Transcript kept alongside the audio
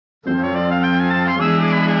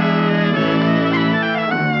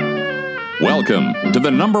Welcome to the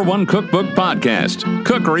 #1 cookbook podcast,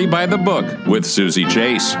 Cookery by the Book, with Susie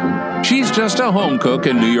Chase. She's just a home cook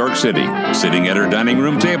in New York City, sitting at her dining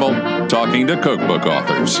room table, talking to cookbook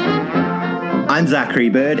authors. I'm Zachary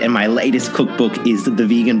Bird, and my latest cookbook is The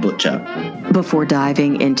Vegan Butcher. Before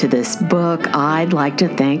diving into this book, I'd like to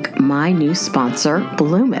thank my new sponsor,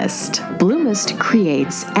 Bloomist. Bloomist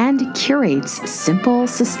creates and curates simple,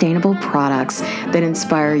 sustainable products that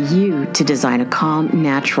inspire you to design a calm,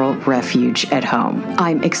 natural refuge at home.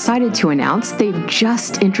 I'm excited to announce they've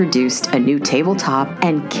just introduced a new tabletop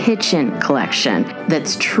and kitchen collection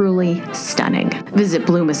that's truly stunning. Visit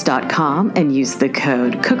Bloomist.com and use the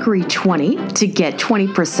code COOKERY20 to get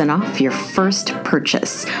 20% off your first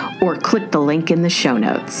purchase, or click the link in the show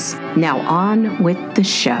notes. Now on with the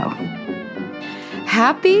show.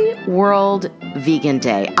 Happy World Vegan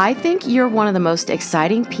Day. I think you're one of the most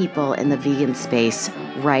exciting people in the vegan space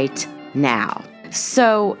right now.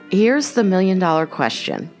 So here's the $1 million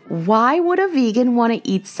question. Why would a vegan want to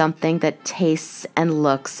eat something that tastes and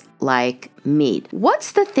looks like meat?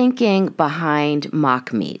 What's the thinking behind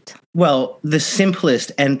mock meat? Well, the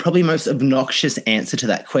simplest and probably most obnoxious answer to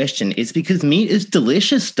that question is because meat is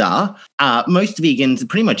delicious, duh. Most vegans,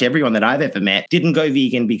 pretty much everyone that I've ever met, didn't go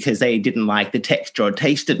vegan because they didn't like the texture or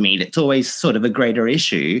taste of meat. It's always sort of a greater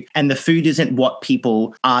issue. And the food isn't what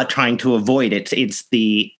people are trying to avoid. It's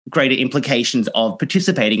the greater implications of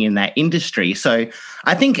participating in that industry. So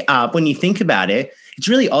I think when you think about it, it's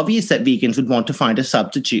really obvious that vegans would want to find a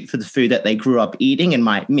substitute for the food that they grew up eating and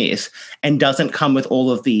might miss, and doesn't come with all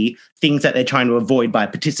of the things that they're trying to avoid by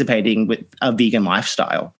participating with a vegan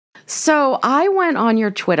lifestyle. So I went on your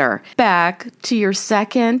Twitter, back to your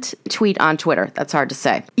second tweet on Twitter. That's hard to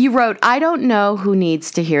say. You wrote, "I don't know who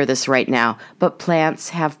needs to hear this right now, but plants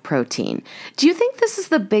have protein." Do you think this is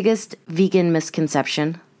the biggest vegan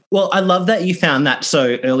misconception? Well, I love that you found that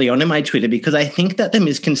so early on in my Twitter, because I think that the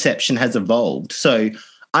misconception has evolved. So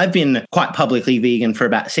I've been quite publicly vegan for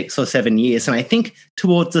about 6 or 7 years. And I think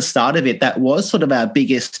towards the start of it, that was sort of our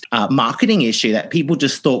biggest marketing issue, that people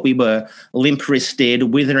just thought we were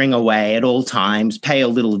limp-wristed, withering away at all times, pale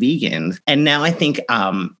little vegans. And now I think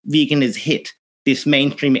vegan has hit this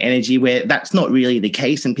mainstream energy where that's not really the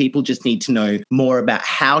case, and people just need to know more about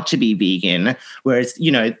how to be vegan, whereas,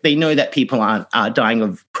 they know that people are dying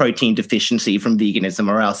of protein deficiency from veganism,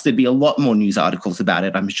 or else there'd be a lot more news articles about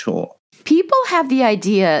it, I'm sure. People have the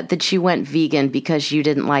idea that you went vegan because you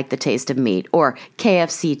didn't like the taste of meat, or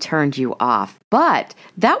KFC turned you off. But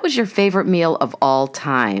that was your favorite meal of all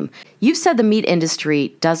time. You've said the meat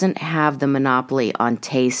industry doesn't have the monopoly on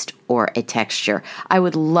taste or a texture. I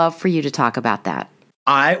would love for you to talk about that.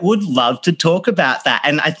 I would love to talk about that.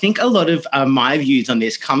 And I think a lot of my views on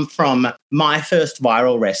this come from my first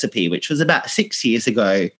viral recipe, which was about 6 years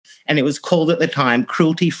ago. And it was called at the time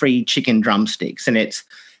cruelty-free chicken drumsticks. And it's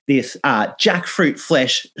this jackfruit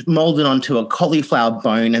flesh molded onto a cauliflower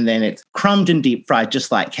bone, and then it's crumbed and deep fried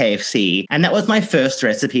just like KFC. And that was my first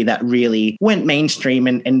recipe that really went mainstream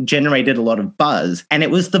and generated a lot of buzz. And it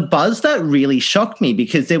was the buzz that really shocked me,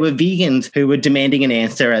 because there were vegans who were demanding an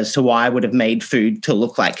answer as to why I would have made food to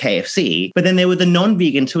look like KFC. But then there were the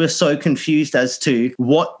non-vegans who were so confused as to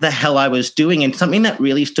what the hell I was doing. And something that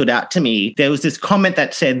really stood out to me, there was this comment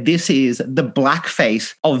that said, "This is the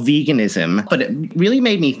blackface of veganism." But it really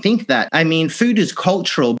made me think that, food is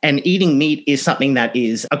cultural, and eating meat is something that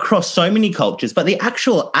is across so many cultures, but the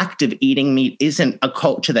actual act of eating meat isn't a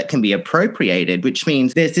culture that can be appropriated, which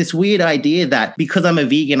means there's this weird idea that because I'm a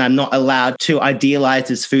vegan, I'm not allowed to idealize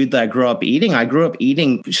this food that I grew up eating. I grew up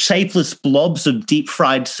eating shapeless blobs of deep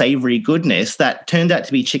fried savory goodness that turned out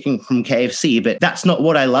to be chicken from KFC, but that's not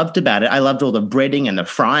what I loved about it. I loved all the breading and the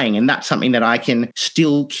frying, and that's something that I can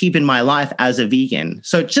still keep in my life as a vegan.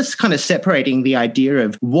 So just kind of separating the idea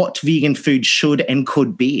of what vegan food should and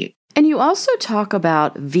could be. And you also talk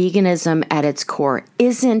about veganism at its core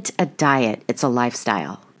isn't a diet, it's a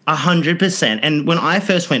lifestyle. 100%. And when I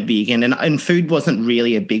first went vegan, and food wasn't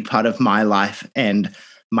really a big part of my life and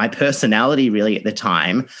my personality really at the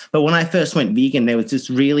time. But when I first went vegan, there was this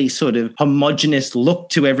really sort of homogenous look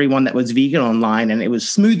to everyone that was vegan online. And it was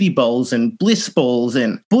smoothie bowls and bliss balls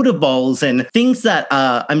and Buddha bowls and things that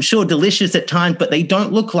are, I'm sure, delicious at times, but they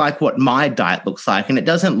don't look like what my diet looks like. And it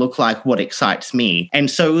doesn't look like what excites me. And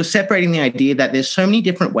so it was separating the idea that there's so many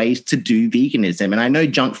different ways to do veganism. And I know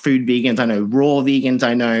junk food vegans, I know raw vegans,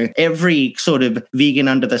 I know every sort of vegan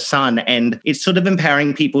under the sun. And it's sort of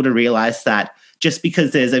empowering people to realize that just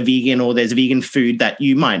because there's a vegan or there's vegan food that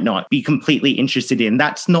you might not be completely interested in,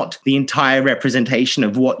 that's not the entire representation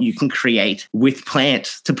of what you can create with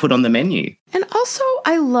plants to put on the menu. And also,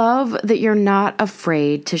 I love that you're not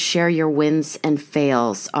afraid to share your wins and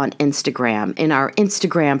fails on Instagram in our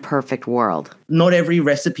Instagram perfect world. Not every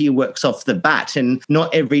recipe works off the bat, and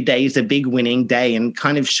not every day is a big winning day, and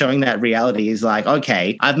kind of showing that reality is like,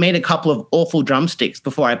 okay, I've made a couple of awful drumsticks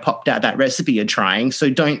before I popped out that recipe you're trying, so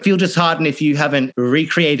don't feel disheartened if you haven't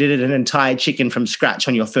recreated an entire chicken from scratch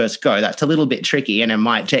on your first go. That's a little bit tricky and it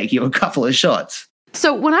might take you a couple of shots.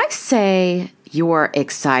 So when I say you're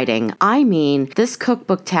exciting, I mean this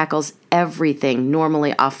cookbook tackles everything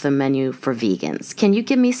normally off the menu for vegans. Can you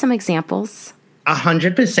give me some examples?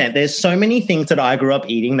 100%. There's so many things that I grew up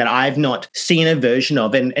eating that I've not seen a version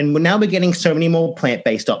of. And now we're getting so many more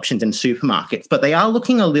plant-based options in supermarkets, but they are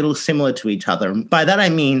looking a little similar to each other. By that, I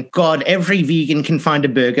mean, God, every vegan can find a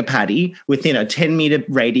burger patty within a 10-meter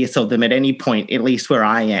radius of them at any point, at least where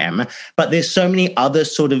I am. But there's so many other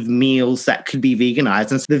sort of meals that could be veganized.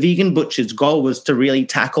 And so the Vegan Butcher's goal was to really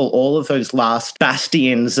tackle all of those last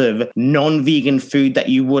bastions of non-vegan food that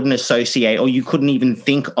you wouldn't associate or you couldn't even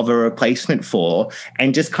think of a replacement for,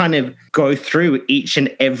 and just kind of go through each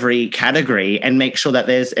and every category and make sure that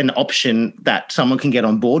there's an option that someone can get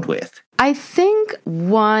on board with. I think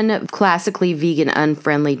one classically vegan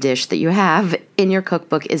unfriendly dish that you have in your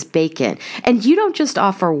cookbook is bacon. And you don't just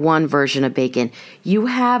offer one version of bacon. You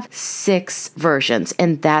have 6 versions,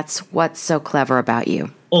 and that's what's so clever about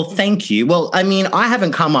you. Well, thank you. Well, I mean, I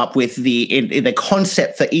haven't come up with the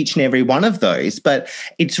concept for each and every one of those, but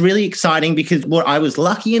it's really exciting because what I was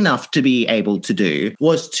lucky enough to be able to do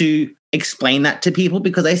was to explain that to people,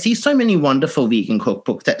 because I see so many wonderful vegan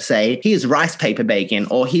cookbooks that say, here's rice paper bacon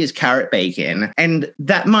or here's carrot bacon. And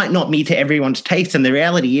that might not be to everyone's taste. And the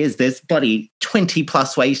reality is there's bloody 20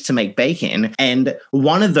 plus ways to make bacon. And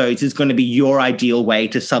one of those is going to be your ideal way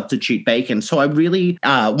to substitute bacon. So I really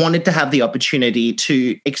wanted to have the opportunity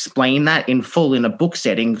to explain that in full in a book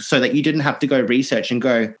setting so that you didn't have to go research and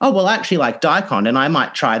go, oh, well, I actually like daikon and I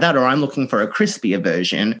might try that, or I'm looking for a crispier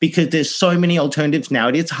version, because there's so many alternatives now.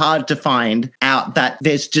 It is hard to find out that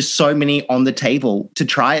there's just so many on the table to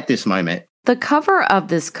try at this moment. The cover of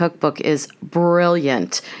this cookbook is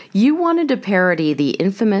brilliant. You wanted to parody the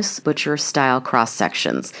infamous butcher-style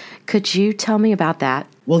cross-sections. Could you tell me about that?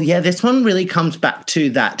 Well, yeah, this one really comes back to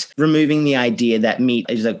that, removing the idea that meat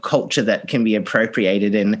is a culture that can be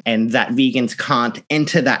appropriated and that vegans can't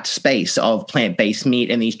enter that space of plant-based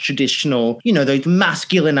meat and these traditional, those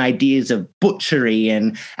masculine ideas of butchery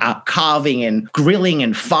and carving and grilling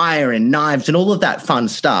and fire and knives and all of that fun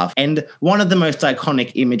stuff. And one of the most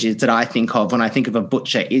iconic images that I think of when I think of a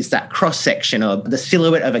butcher is that cross-section of the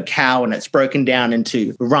silhouette of a cow, and it's broken down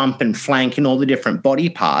into rump and flank and all the different body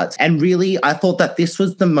parts. And really, I thought that this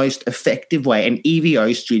was the most effective way. And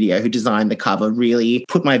EVO Studio, who designed the cover, really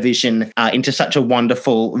put my vision into such a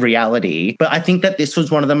wonderful reality. But I think that this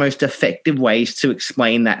was one of the most effective ways to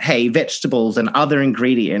explain that, hey, vegetables and other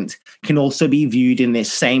ingredients can also be viewed in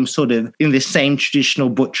this same traditional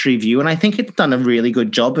butchery view. And I think it's done a really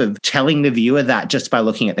good job of telling the viewer that just by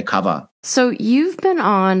looking at the cover. So you've been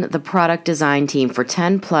on the product design team for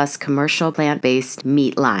 10 plus commercial plant-based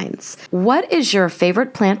meat lines. What is your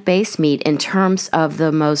favorite plant-based meat in terms of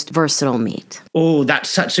the most versatile meat? Oh, that's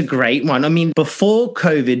such a great one. I mean, before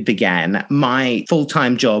COVID began, my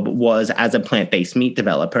full-time job was as a plant-based meat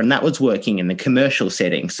developer, and that was working in the commercial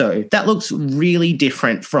setting. So that looks really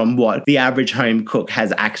different from what the average home cook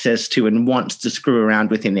has access to and wants to screw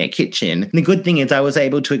around with in their kitchen. And the good thing is I was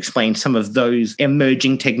able to explain some of those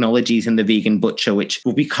emerging technologies in the Vegan Butcher, which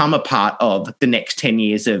will become a part of the next 10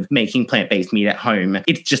 years of making plant-based meat at home.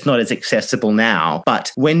 It's just not as accessible now.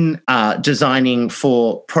 But when designing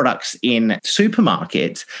for products in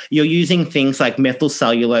supermarkets, you're using things like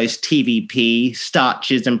methylcellulose, TVP,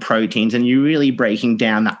 starches and proteins, and you're really breaking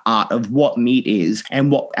down the art of what meat is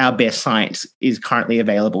and what our best science is currently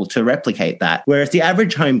available to replicate that. Whereas the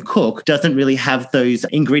average home cook doesn't really have those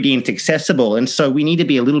ingredients accessible. And so we need to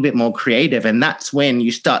be a little bit more creative. And that's when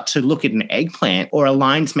you start to look at an eggplant or a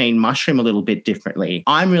lion's mane mushroom a little bit differently.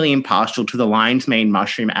 I'm really impartial to the lion's mane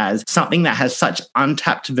mushroom as something that has such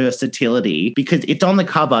untapped versatility because it's on the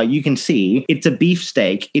cover. You can see it's a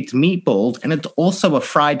beefsteak, it's meatballs, and it's also a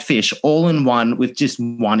fried fish all in one with just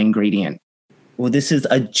one ingredient. Well, this is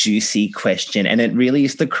a juicy question, and it really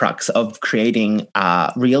is the crux of creating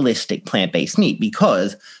realistic plant-based meat,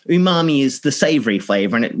 because umami is the savory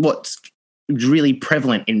flavor, and what's really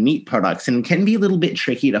prevalent in meat products and can be a little bit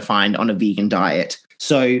tricky to find on a vegan diet.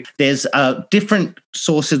 So there's different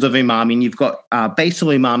sources of umami, and you've got basal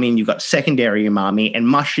umami and you've got secondary umami, and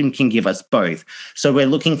mushroom can give us both. So we're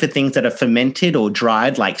looking for things that are fermented or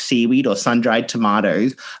dried, like seaweed or sun-dried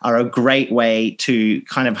tomatoes are a great way to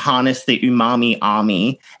kind of harness the umami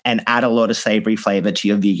army and add a lot of savory flavor to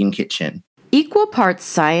your vegan kitchen. Equal parts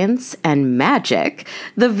science and magic,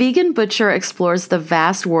 The Vegan Butcher explores the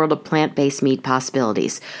vast world of plant-based meat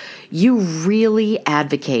possibilities. You really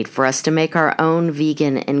advocate for us to make our own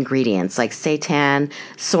vegan ingredients like seitan,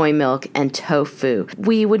 soy milk, and tofu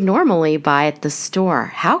we would normally buy at the store.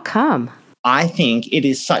 How come? I think it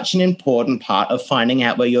is such an important part of finding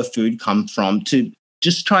out where your food comes from to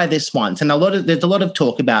just try this once. And there's a lot of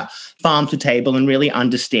talk about farm to table and really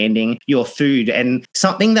understanding your food. And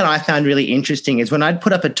something that I found really interesting is when I'd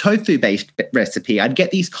put up a tofu-based recipe, I'd get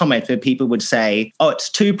these comments where people would say, oh, it's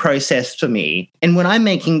too processed for me. And when I'm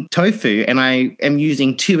making tofu and I am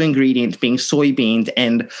using 2 ingredients being soybeans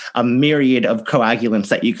and a myriad of coagulants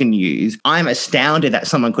that you can use, I'm astounded that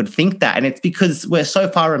someone could think that. And it's because we're so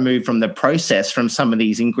far removed from the process from some of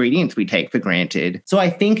these ingredients we take for granted. So I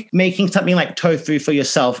think making something like tofu for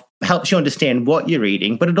yourself helps you understand what you're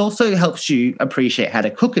eating, but it also helps you appreciate how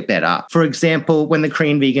to cook it better. For example, when the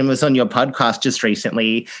Korean Vegan was on your podcast just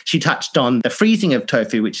recently, she touched on the freezing of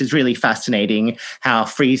tofu, which is really fascinating, how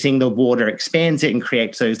freezing the water expands it and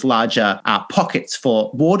creates those larger pockets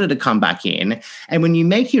for water to come back in. And when you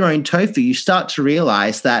make your own tofu, you start to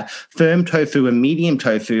realize that firm tofu and medium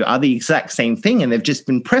tofu are the exact same thing, and they've just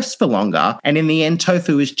been pressed for longer. And in the end,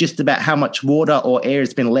 tofu is just about how much water or air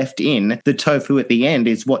has been left in. The tofu at the end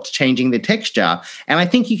is what's changing the texture. And I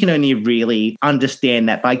think you can only really understand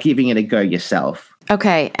that by giving it a go yourself.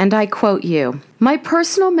 Okay, and I quote you. My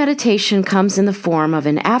personal meditation comes in the form of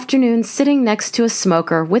an afternoon sitting next to a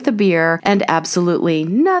smoker with a beer and absolutely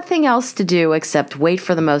nothing else to do except wait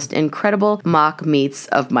for the most incredible mock meats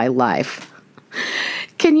of my life.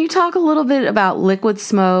 Can you talk a little bit about liquid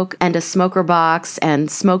smoke and a smoker box and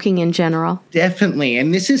smoking in general? Definitely.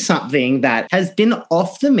 And this is something that has been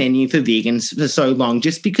off the menu for vegans for so long,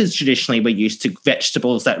 just because traditionally we're used to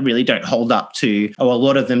vegetables that really don't hold up to, or a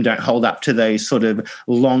lot of them don't hold up to those sort of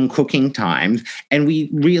long cooking times. And we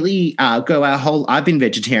really I've been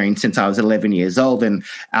vegetarian since I was 11 years old. And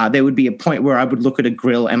there would be a point where I would look at a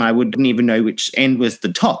grill and I wouldn't even know which end was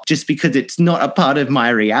the top, just because it's not a part of my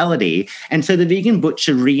reality. And so the Vegan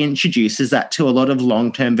Butcher reintroduces that to a lot of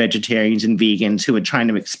long-term vegetarians and vegans who are trying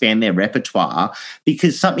to expand their repertoire,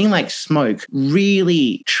 because something like smoke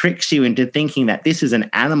really tricks you into thinking that this is an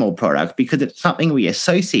animal product because it's something we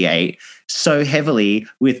associate so heavily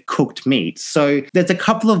with cooked meats. So there's a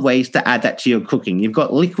couple of ways to add that to your cooking. You've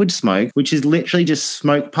got liquid smoke, which is literally just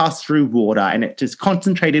smoke passed through water, and it's just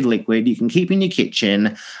concentrated liquid you can keep in your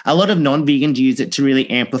kitchen. A lot of non-vegans use it to really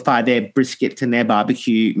amplify their briskets and their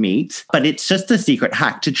barbecue meats, but it's just a secret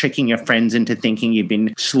hack to tricking your friends into thinking you've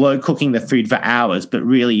been slow cooking the food for hours, but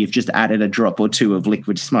really you've just added a drop or two of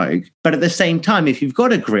liquid smoke. But at the same time, if you've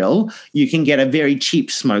got a grill, you can get a very cheap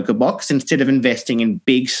smoker box instead of investing in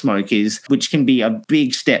big smokers, which can be a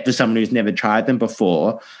big step for someone who's never tried them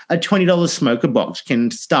before. A $20 smoker box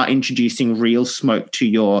can start introducing real smoke to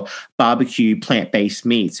your barbecue plant-based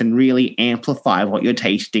meats and really amplify what you're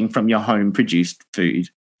tasting from your home-produced food.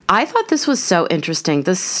 I thought this was so interesting.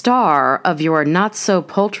 The star of your Not So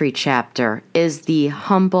Poultry chapter is the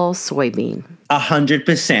humble soybean.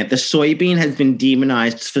 100%. The soybean has been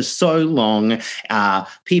demonized for so long.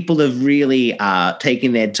 People have really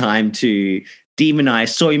taken their time to demonize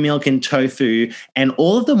soy milk and tofu and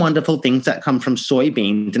all of the wonderful things that come from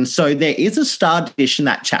soybeans. And so there is a star dish in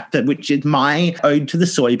that chapter, which is my ode to the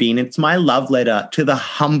soybean. It's my love letter to the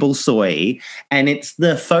humble soy. And it's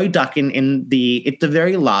the faux duck it's the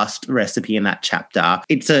very last recipe in that chapter.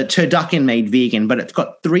 It's a turducken made vegan, but it's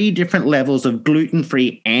got 3 different levels of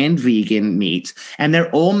gluten-free and vegan meat. And they're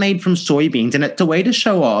all made from soybeans. And it's a way to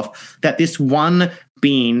show off that this one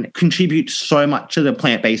bean contributes so much to the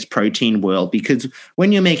plant-based protein world, because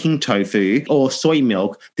when you're making tofu or soy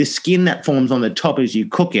milk, the skin that forms on the top as you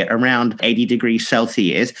cook it around 80 degrees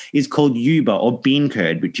Celsius is called yuba or bean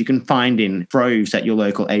curd, which you can find in droves at your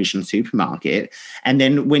local Asian supermarket. And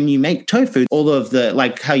then when you make tofu, all of the,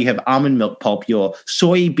 like how you have almond milk pulp, your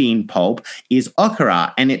soybean pulp is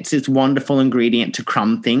okara, and it's this wonderful ingredient to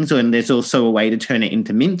crumb things. And there's also a way to turn it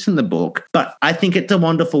into mince in the book. But I think it's a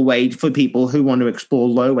wonderful way for people who want to explore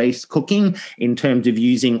low-waste cooking in terms of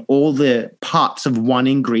using all the parts of one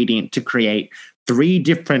ingredient to create 3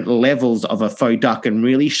 different levels of a faux duck, and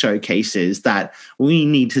really showcases that we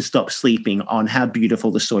need to stop sleeping on how beautiful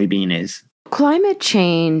the soybean is. Climate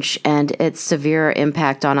change and its severe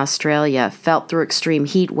impact on Australia, felt through extreme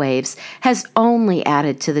heat waves, has only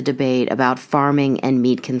added to the debate about farming and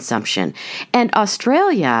meat consumption. And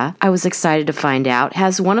Australia, I was excited to find out,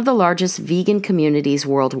 has one of the largest vegan communities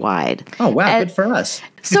worldwide. Oh, wow, good for us.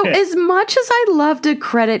 So as much as I love to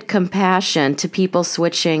credit compassion to people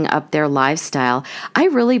switching up their lifestyle, I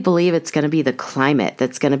really believe it's going to be the climate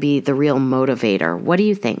that's going to be the real motivator. What do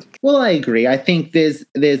you think? Well, I agree. I think there's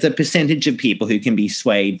a percentage of people who can be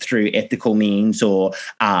swayed through ethical means or,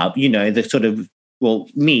 the sort of,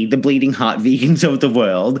 the bleeding heart vegans of the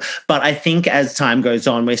world. But I think as time goes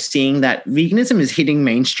on, we're seeing that veganism is hitting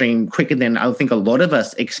mainstream quicker than I think a lot of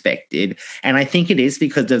us expected. And I think it is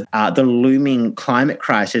because of the looming climate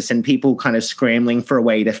crisis and people kind of scrambling for a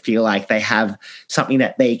way to feel like they have something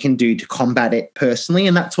that they can do to combat it personally.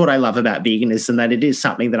 And that's what I love about veganism, that it is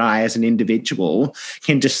something that I, as an individual,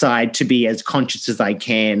 can decide to be as conscious as I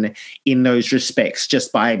can in those respects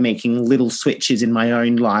just by making little switches in my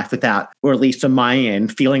own life without, or at least on my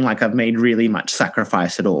end, feeling like I've made really much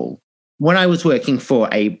sacrifice at all. When I was working for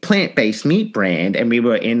a plant-based meat brand and we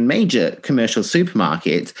were in major commercial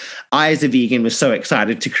supermarkets, I, as a vegan, was so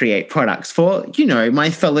excited to create products for, my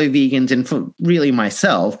fellow vegans and for really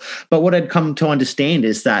myself. But what I'd come to understand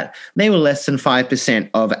is that they were less than 5%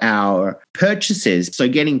 of our purchases. So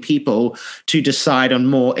getting people to decide on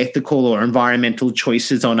more ethical or environmental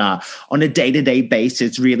choices on a day-to-day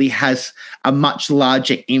basis really has a much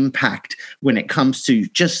larger impact when it comes to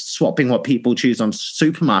just swapping what people choose on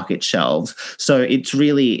supermarket shelves. So it's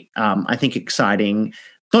really, I think, exciting.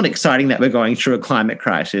 Not exciting that we're going through a climate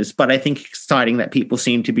crisis, but I think exciting that people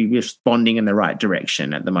seem to be responding in the right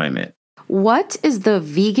direction at the moment. What is the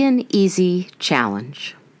Vegan Easy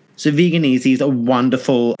Challenge? So Vegan Easy is a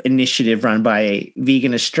wonderful initiative run by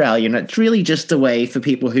Vegan Australia, and it's really just a way for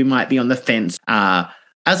people who might be on the fence. As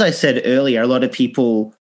I said earlier, a lot of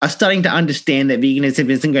people are starting to understand that veganism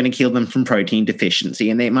isn't going to kill them from protein deficiency,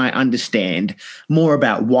 and they might understand more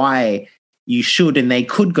about why you should and they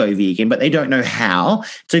could go vegan, but they don't know how.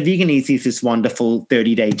 So Vegan Easy is this wonderful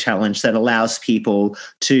 30-day challenge that allows people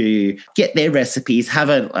to get their recipes, have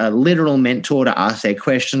a literal mentor to ask their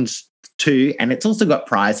questions to, and it's also got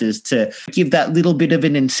prizes to give that little bit of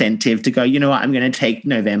an incentive to go, you know what, I'm going to take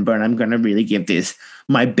November and I'm going to really give this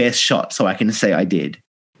my best shot so I can say I did.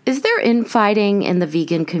 Is there infighting in the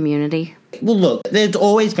vegan community? Well, look, there's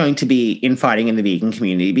always going to be infighting in the vegan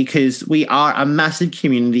community because we are a massive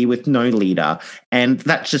community with no leader. And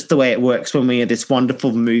that's just the way it works when we are this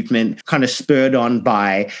wonderful movement kind of spurred on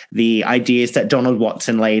by the ideas that Donald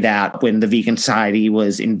Watson laid out when the Vegan Society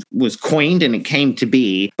was coined and it came to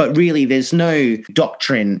be. But really, there's no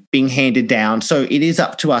doctrine being handed down. So it is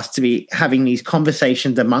up to us to be having these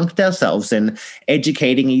conversations amongst ourselves and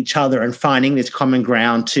educating each other and finding this common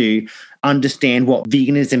ground to understand what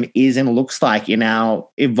veganism is and looks like in our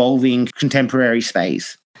evolving contemporary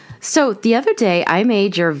space. So the other day, I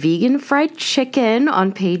made your vegan fried chicken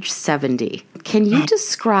on page 70. Can you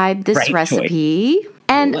describe this recipe?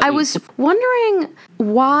 And I was wondering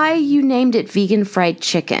why you named it vegan fried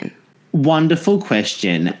chicken. Wonderful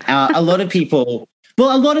question. A lot of people,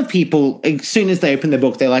 as soon as they open the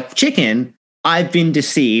book, they're like, chicken? I've been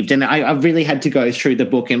deceived, and I've really had to go through the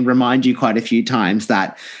book and remind you quite a few times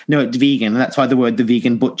that, no, it's vegan. That's why the word The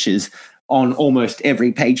Vegan Butcher's on almost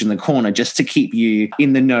every page in the corner, just to keep you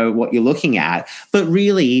in the know what you're looking at. But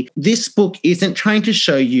really, this book isn't trying to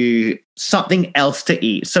show you something else to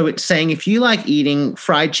eat. So it's saying if you like eating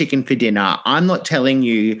fried chicken for dinner, I'm not telling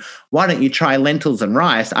you, why don't you try lentils and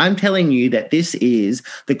rice? I'm telling you that this is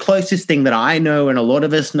the closest thing that I know and a lot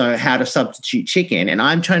of us know how to substitute chicken. And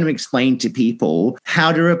I'm trying to explain to people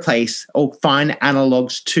how to replace or find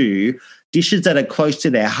analogs to dishes that are close to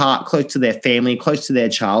their heart, close to their family, close to their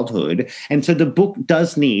childhood. And so the book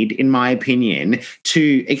does need, in my opinion,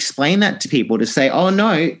 to explain that to people, to say, oh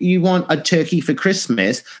no, you want a turkey for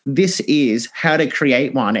Christmas. This is how to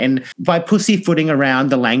create one. And by pussyfooting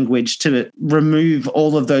around the language to remove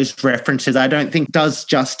all of those references, I don't think does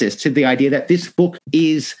justice to the idea that this book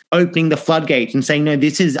is opening the floodgates and saying, no,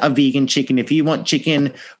 this is a vegan chicken. If you want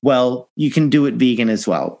chicken, well, you can do it vegan as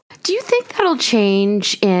well. Do you think that'll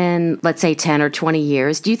change in, let's say, 10 or 20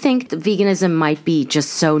 years? Do you think that veganism might be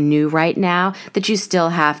just so new right now that you still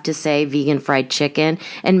have to say vegan fried chicken,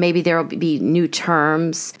 and maybe there will be new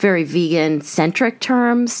terms, very vegan-centric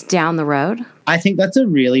terms down the road? I think that's a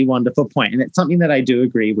really wonderful point, and it's something that I do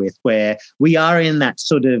agree with, where we are in that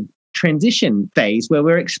sort of transition phase where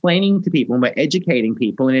we're explaining to people and we're educating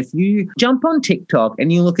people. And if you jump on TikTok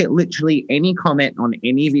and you look at literally any comment on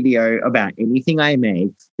any video about anything I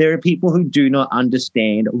make, there are people who do not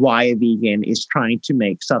understand why a vegan is trying to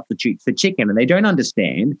make substitutes for chicken. And they don't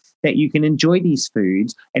understand that you can enjoy these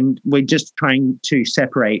foods and we're just trying to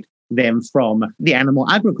separate them from the animal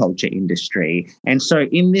agriculture industry. And so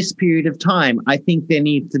in this period of time, I think there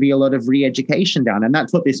needs to be a lot of re-education done. And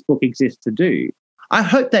that's what this book exists to do. I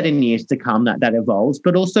hope that in years to come that evolves,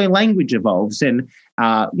 but also language evolves. And,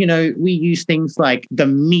 we use things like the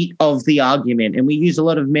meat of the argument, and we use a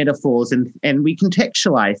lot of metaphors and we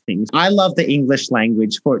contextualize things. I love the English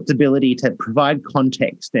language for its ability to provide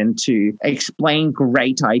context and to explain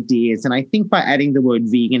great ideas. And I think by adding the word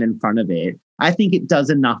vegan in front of it, I think it does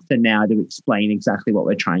enough for now to explain exactly what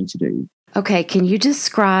we're trying to do. Okay, can you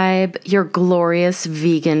describe your glorious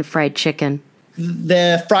vegan fried chicken?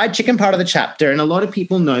 The fried chicken part of the chapter, and a lot of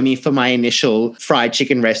people know me for my initial fried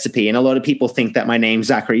chicken recipe, and a lot of people think that my name,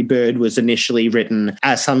 Zachary Bird, was initially written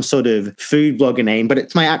as some sort of food blogger name, but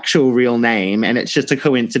it's my actual real name, and it's just a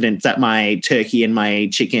coincidence that my turkey and my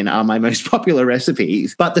chicken are my most popular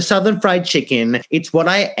recipes. But the Southern fried chicken, it's what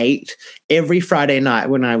I ate every Friday night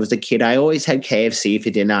when I was a kid. I always had KFC for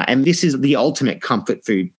dinner, and this is the ultimate comfort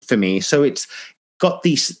food for me. So it's got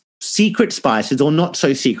these secret spices, or not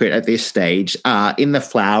so secret at this stage, in the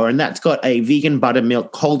flour, and that's got a vegan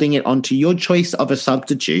buttermilk holding it onto your choice of a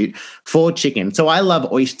substitute for chicken. So I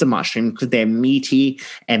love oyster mushrooms because they're meaty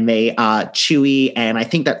and they are chewy, and I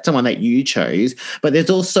think that's the one that you chose. But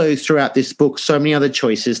there's also throughout this book so many other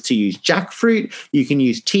choices to use jackfruit. You can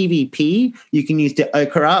use TVP, you can use the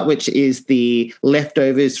okra, which is the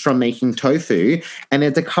leftovers from making tofu, and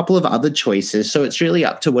there's a couple of other choices. So it's really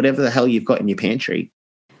up to whatever the hell you've got in your pantry.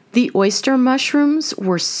 The oyster mushrooms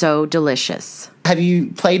were so delicious. Have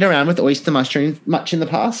you played around with oyster mushrooms much in the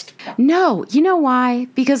past? No. You know why?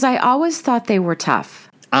 Because I always thought they were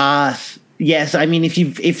tough. Yes. I mean,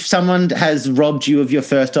 if someone has robbed you of your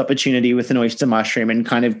first opportunity with an oyster mushroom and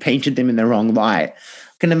kind of painted them in the wrong light, I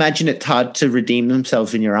can imagine it's hard to redeem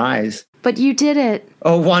themselves in your eyes. But you did it.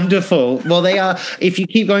 Oh, wonderful. Well, they are, if you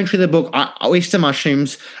keep going through the book, oyster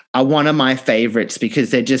mushrooms are one of my favorites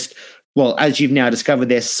because they're just, well, as you've now discovered,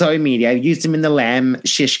 they're so meaty. I've used them in the lamb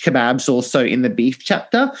shish kebabs, also in the beef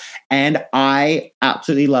chapter. And I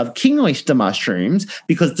absolutely love king oyster mushrooms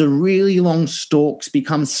because the really long stalks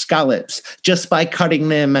become scallops just by cutting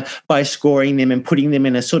them, by scoring them and putting them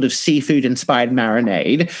in a sort of seafood-inspired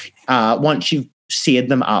marinade. Once you've seared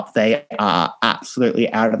them up, they are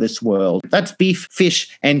absolutely out of this world. That's beef,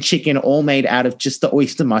 fish, and chicken all made out of just the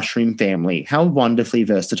oyster mushroom family. How wonderfully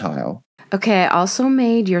versatile. Okay, I also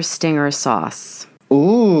made your stinger sauce.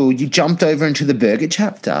 Ooh, you jumped over into the burger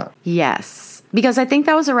chapter. Yes, because I think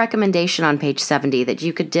that was a recommendation on page 70 that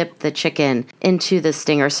you could dip the chicken into the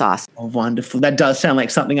stinger sauce. Oh, wonderful. That does sound like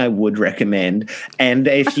something I would recommend. And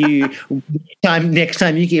if you, next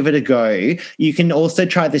time you give it a go, you can also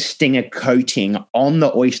try the stinger coating on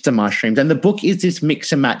the oyster mushrooms. And the book is this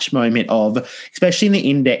mix and match moment of, especially in the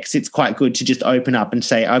index, it's quite good to just open up and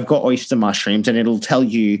say, I've got oyster mushrooms, and it'll tell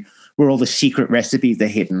you where all the secret recipes are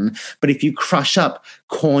hidden. But if you crush up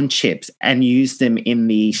corn chips and use them in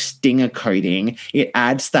the stinger coating, it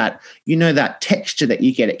adds that, that texture that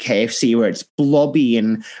you get at KFC where it's blobby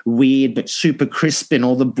and weird, but super crisp and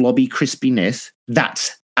all the blobby crispiness.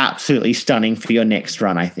 That's absolutely stunning for your next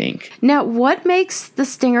run, I think. Now, what makes the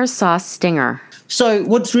stinger sauce stinger? So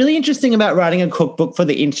what's really interesting about writing a cookbook for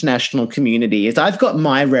the international community is I've got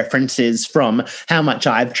my references from how much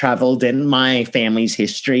I've traveled and my family's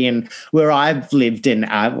history and where I've lived and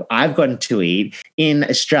I've gotten to eat. In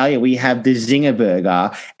Australia, we have the Zinger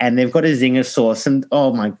burger and they've got a Zinger sauce. And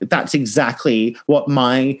that's exactly what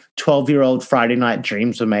my 12-year-old Friday night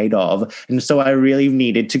dreams were made of. And so I really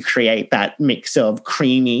needed to create that mix of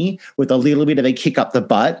creamy with a little bit of a kick up the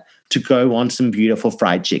butt to go on some beautiful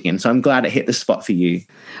fried chicken. So I'm glad it hit the spot for you.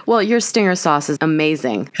 Well, your stinger sauce is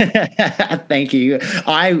amazing. Thank you.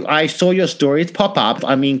 I saw your stories pop up.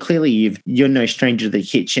 I mean, clearly you're no stranger to the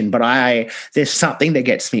kitchen, but there's something that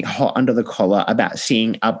gets me hot under the collar about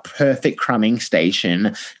seeing a perfect crumbing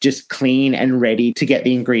station just clean and ready to get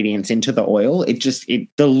the ingredients into the oil. The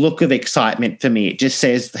look of excitement for me, it just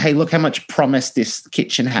says, hey, look how much promise this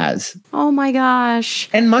kitchen has. Oh my gosh.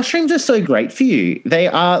 And mushrooms are so great for you. They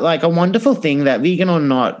are like a wonderful thing that, vegan or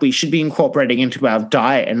not, we should be incorporating into our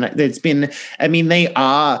diet. And they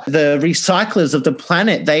are the recyclers of the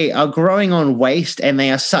planet. They are growing on waste and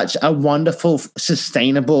they are such a wonderful,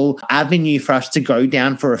 sustainable avenue for us to go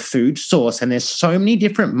down for a food source. And there's so many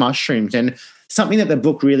different mushrooms. And something that the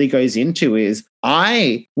book really goes into is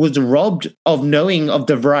I was robbed of knowing of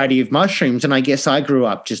the variety of mushrooms. And I guess I grew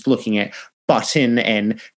up just looking at button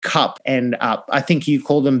and cup and I think you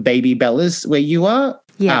call them baby bellas where you are.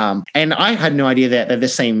 Yeah. And I had no idea that they're the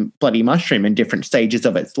same bloody mushroom in different stages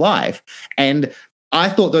of its life. And I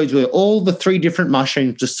thought those were all the 3 different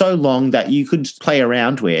mushrooms just so long that you could play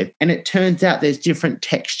around with. And it turns out there's different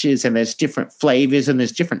textures and there's different flavors and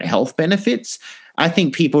there's different health benefits. I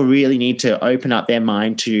think people really need to open up their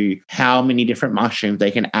mind to how many different mushrooms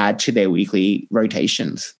they can add to their weekly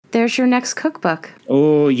rotations. There's your next cookbook.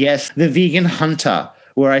 Oh, yes. The Vegan Hunter,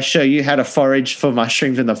 where I show you how to forage for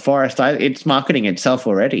mushrooms in the forest. It's marketing itself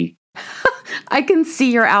already. I can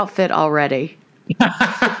see your outfit already.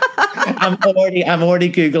 I'm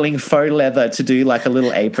already Googling faux leather to do like a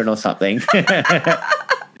little apron or something.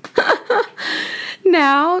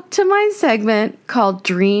 Now to my segment called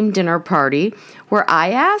Dream Dinner Party, where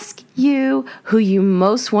I ask you who you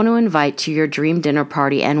most want to invite to your dream dinner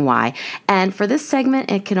party and why. And for this segment,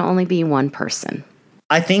 it can only be one person.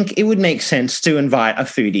 I think it would make sense to invite a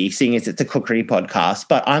foodie, seeing as it's a cookery podcast,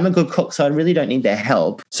 but I'm a good cook, so I really don't need their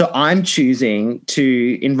help. So I'm choosing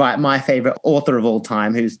to invite my favorite author of all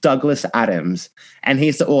time, who's Douglas Adams. And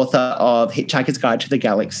he's the author of Hitchhiker's Guide to the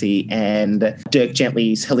Galaxy and Dirk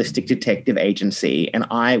Gently's Holistic Detective Agency. And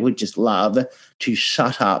I would just love to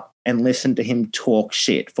shut up and listen to him talk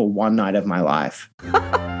shit for one night of my life.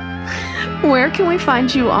 Where can we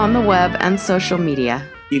find you on the web and social media?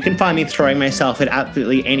 You can find me throwing myself at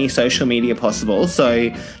absolutely any social media possible. So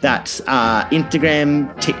that's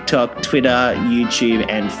Instagram, TikTok, Twitter, YouTube,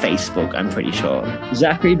 and Facebook, I'm pretty sure.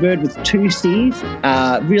 Zachary Bird with 2 C's.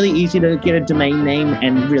 Really easy to get a domain name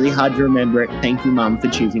and really hard to remember it. Thank you, Mum, for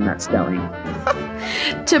choosing that spelling.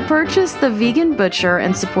 To purchase The Vegan Butcher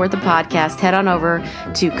and support the podcast, head on over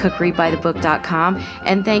to cookerybythebook.com.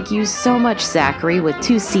 And thank you so much, Zachary, with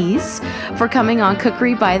 2 C's, for coming on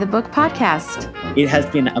Cookery by the Book podcast. It has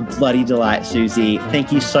been a bloody delight, Susie.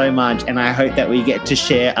 Thank you so much. And I hope that we get to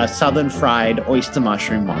share a southern fried oyster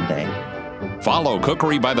mushroom one day. Follow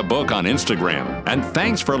Cookery by the Book on Instagram. And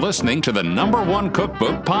thanks for listening to the #1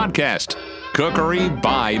 cookbook podcast, Cookery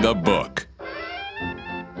by the Book.